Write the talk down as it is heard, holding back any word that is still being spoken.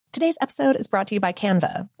Today's episode is brought to you by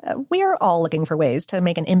Canva. We're all looking for ways to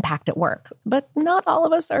make an impact at work, but not all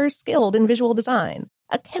of us are skilled in visual design.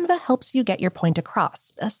 Canva helps you get your point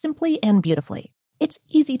across, simply and beautifully. It's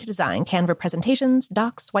easy to design Canva presentations,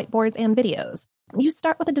 docs, whiteboards, and videos. You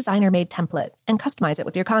start with a designer-made template and customize it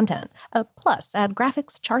with your content. Plus, add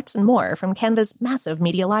graphics, charts, and more from Canva's massive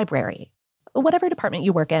media library. Whatever department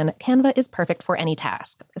you work in, Canva is perfect for any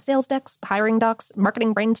task. Sales decks, hiring docs,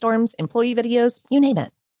 marketing brainstorms, employee videos, you name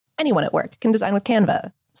it. Anyone at work can design with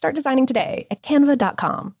Canva. Start designing today at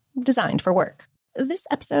canva.com. Designed for work. This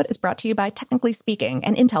episode is brought to you by Technically Speaking,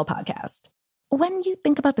 an Intel podcast. When you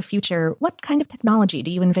think about the future, what kind of technology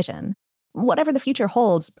do you envision? Whatever the future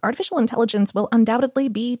holds, artificial intelligence will undoubtedly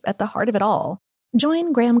be at the heart of it all.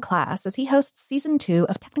 Join Graham Class as he hosts Season 2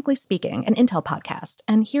 of Technically Speaking, an Intel podcast,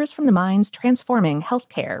 and hears from the minds transforming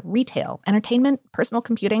healthcare, retail, entertainment, personal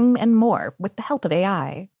computing, and more with the help of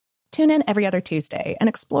AI. Tune in every other Tuesday and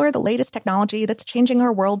explore the latest technology that's changing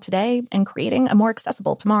our world today and creating a more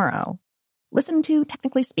accessible tomorrow. Listen to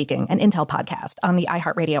Technically Speaking, an Intel podcast on the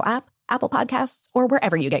iHeartRadio app, Apple Podcasts, or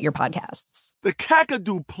wherever you get your podcasts. The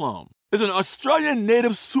Kakadu plum is an Australian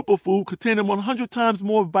native superfood containing 100 times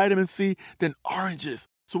more vitamin C than oranges.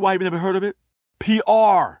 So why have you never heard of it?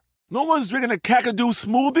 PR. No one's drinking a Kakadu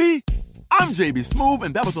smoothie? I'm JB Smoove,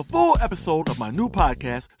 and that was a full episode of my new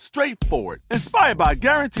podcast, Straightforward, inspired by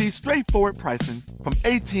guaranteed straightforward pricing from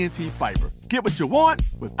AT&T Fiber. Get what you want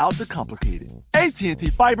without the complicated.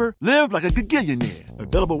 AT&T Fiber, live like a gigillionaire.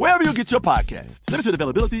 Available wherever you get your podcasts. Limited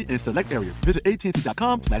availability in select areas. Visit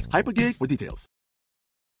AT&T.com/hypergig for details.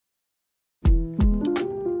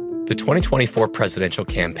 The 2024 presidential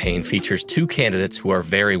campaign features two candidates who are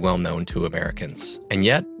very well known to Americans. And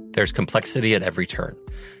yet, there's complexity at every turn.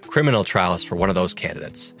 Criminal trials for one of those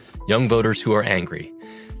candidates. Young voters who are angry.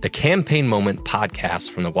 The Campaign Moment podcast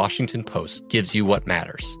from the Washington Post gives you what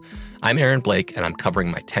matters. I'm Aaron Blake, and I'm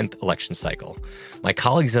covering my 10th election cycle. My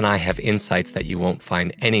colleagues and I have insights that you won't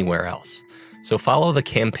find anywhere else. So follow The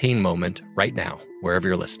Campaign Moment right now, wherever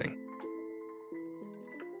you're listening.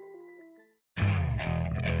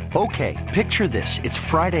 Okay, picture this. It's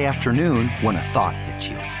Friday afternoon when a thought hits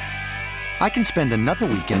you. I can spend another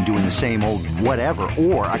weekend doing the same old whatever,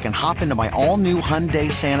 or I can hop into my all-new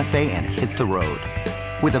Hyundai Santa Fe and hit the road.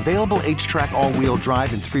 With available H-Track all-wheel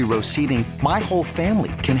drive and 3-row seating, my whole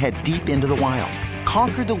family can head deep into the wild.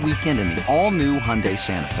 Conquer the weekend in the all-new Hyundai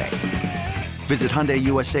Santa Fe. Visit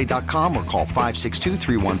HyundaiUSA.com or call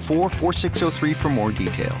 562-314-4603 for more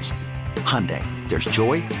details. Hyundai, there's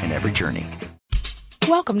joy in every journey.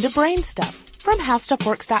 Welcome to Brain Stuff from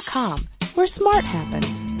HowStuffWorks.com, where smart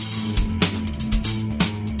happens.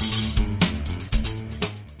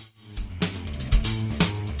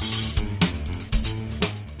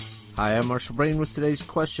 Hi, I'm Marshall Brain with today's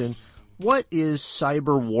question. What is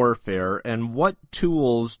cyber warfare and what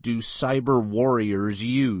tools do cyber warriors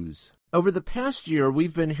use? Over the past year,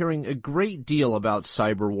 we've been hearing a great deal about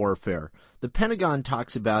cyber warfare. The Pentagon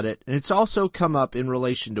talks about it, and it's also come up in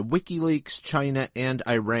relation to WikiLeaks, China, and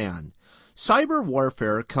Iran. Cyber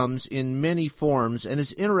warfare comes in many forms and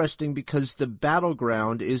is interesting because the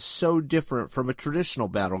battleground is so different from a traditional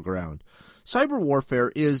battleground. Cyber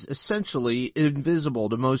warfare is essentially invisible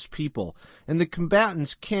to most people, and the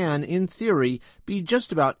combatants can, in theory, be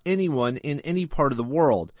just about anyone in any part of the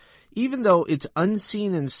world. Even though it's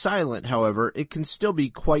unseen and silent, however, it can still be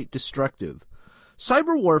quite destructive.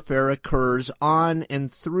 Cyber warfare occurs on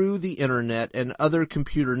and through the Internet and other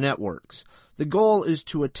computer networks. The goal is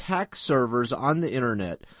to attack servers on the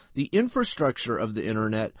Internet, the infrastructure of the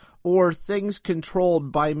Internet, or things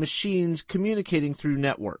controlled by machines communicating through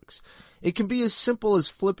networks. It can be as simple as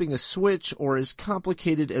flipping a switch or as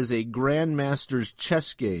complicated as a grandmaster's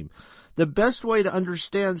chess game. The best way to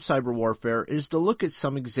understand cyber warfare is to look at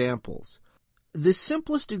some examples. The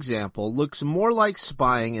simplest example looks more like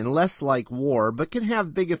spying and less like war, but can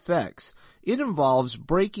have big effects. It involves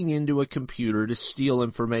breaking into a computer to steal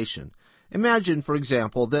information. Imagine, for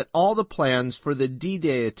example, that all the plans for the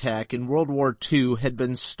D-Day attack in World War II had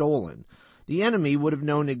been stolen. The enemy would have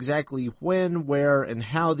known exactly when, where, and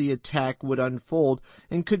how the attack would unfold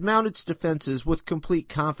and could mount its defenses with complete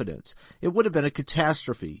confidence. It would have been a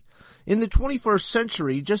catastrophe. In the 21st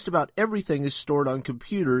century, just about everything is stored on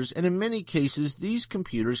computers, and in many cases, these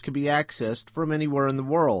computers can be accessed from anywhere in the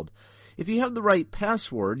world. If you have the right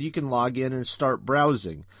password, you can log in and start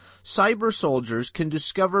browsing. Cyber soldiers can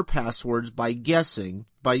discover passwords by guessing,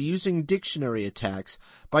 by using dictionary attacks,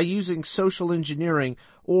 by using social engineering,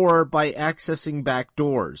 or by accessing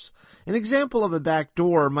backdoors. An example of a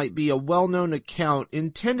backdoor might be a well-known account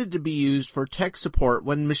intended to be used for tech support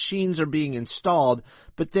when machines are being installed,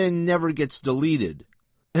 but then never gets deleted.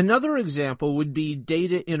 Another example would be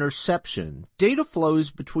data interception. Data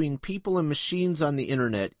flows between people and machines on the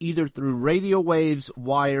internet, either through radio waves,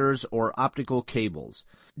 wires, or optical cables.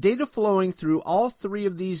 Data flowing through all three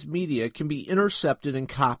of these media can be intercepted and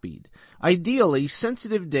copied. Ideally,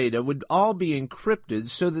 sensitive data would all be encrypted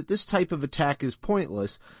so that this type of attack is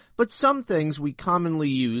pointless, but some things we commonly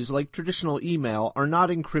use, like traditional email, are not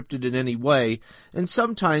encrypted in any way, and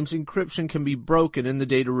sometimes encryption can be broken and the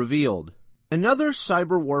data revealed. Another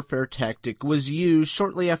cyber warfare tactic was used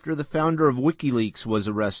shortly after the founder of WikiLeaks was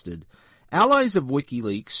arrested. Allies of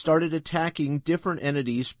WikiLeaks started attacking different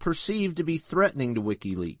entities perceived to be threatening to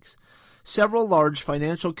WikiLeaks. Several large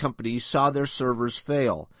financial companies saw their servers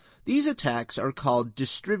fail. These attacks are called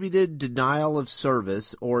Distributed Denial of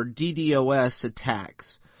Service, or DDoS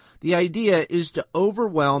attacks. The idea is to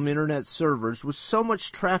overwhelm internet servers with so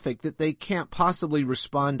much traffic that they can't possibly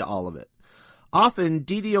respond to all of it. Often,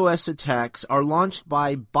 DDoS attacks are launched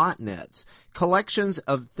by botnets, collections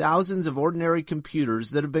of thousands of ordinary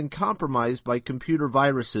computers that have been compromised by computer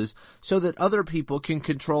viruses so that other people can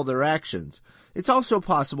control their actions. It's also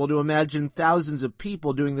possible to imagine thousands of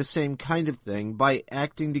people doing the same kind of thing by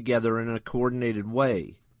acting together in a coordinated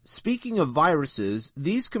way. Speaking of viruses,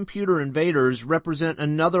 these computer invaders represent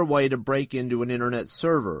another way to break into an internet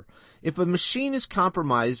server. If a machine is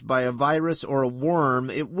compromised by a virus or a worm,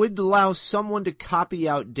 it would allow someone to copy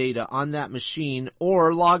out data on that machine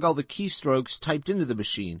or log all the keystrokes typed into the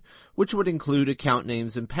machine, which would include account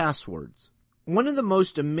names and passwords. One of the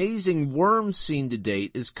most amazing worms seen to date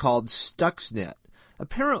is called Stuxnet.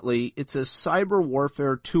 Apparently, it's a cyber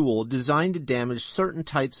warfare tool designed to damage certain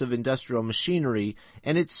types of industrial machinery,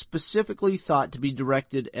 and it's specifically thought to be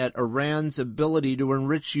directed at Iran's ability to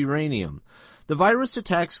enrich uranium. The virus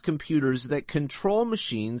attacks computers that control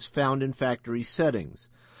machines found in factory settings.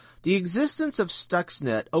 The existence of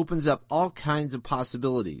Stuxnet opens up all kinds of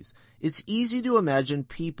possibilities. It's easy to imagine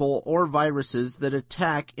people or viruses that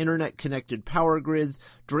attack internet-connected power grids,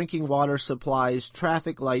 drinking water supplies,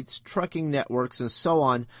 traffic lights, trucking networks, and so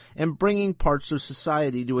on, and bringing parts of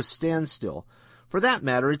society to a standstill. For that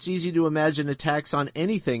matter, it's easy to imagine attacks on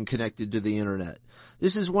anything connected to the internet.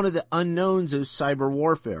 This is one of the unknowns of cyber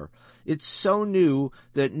warfare. It's so new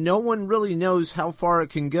that no one really knows how far it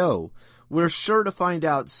can go. We're sure to find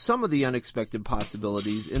out some of the unexpected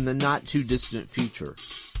possibilities in the not-too-distant future.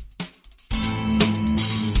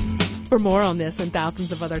 For more on this and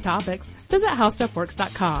thousands of other topics, visit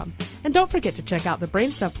HowStuffWorks.com. And don't forget to check out the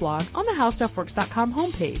Brainstuff blog on the HowStuffWorks.com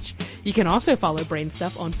homepage. You can also follow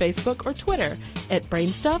Brainstuff on Facebook or Twitter at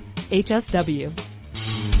BrainstuffHSW.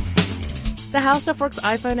 The HowStuffWorks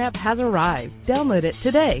iPhone app has arrived. Download it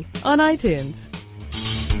today on iTunes.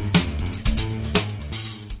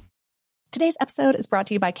 Today's episode is brought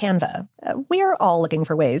to you by Canva. We're all looking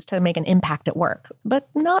for ways to make an impact at work, but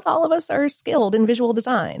not all of us are skilled in visual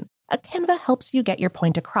design. Canva helps you get your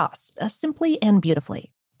point across, simply and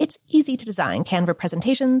beautifully. It's easy to design Canva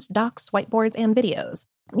presentations, docs, whiteboards, and videos.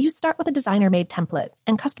 You start with a designer-made template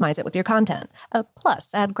and customize it with your content. Plus,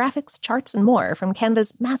 add graphics, charts, and more from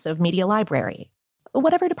Canva's massive media library.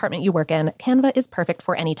 Whatever department you work in, Canva is perfect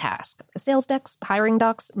for any task. Sales decks, hiring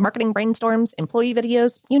docs, marketing brainstorms, employee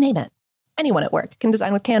videos, you name it. Anyone at work can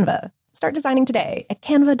design with Canva. Start designing today at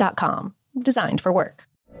canva.com. Designed for work.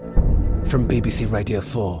 From BBC Radio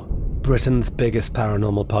 4, Britain's biggest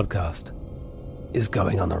paranormal podcast is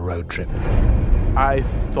going on a road trip. I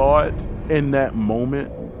thought in that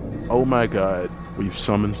moment, oh my God, we've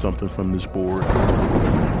summoned something from this board.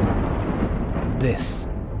 This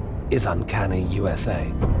is Uncanny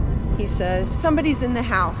USA. He says, somebody's in the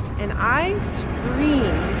house, and I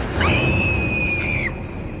screamed.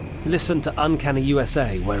 Listen to Uncanny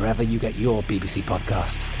USA wherever you get your BBC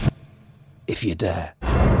podcasts, if you dare.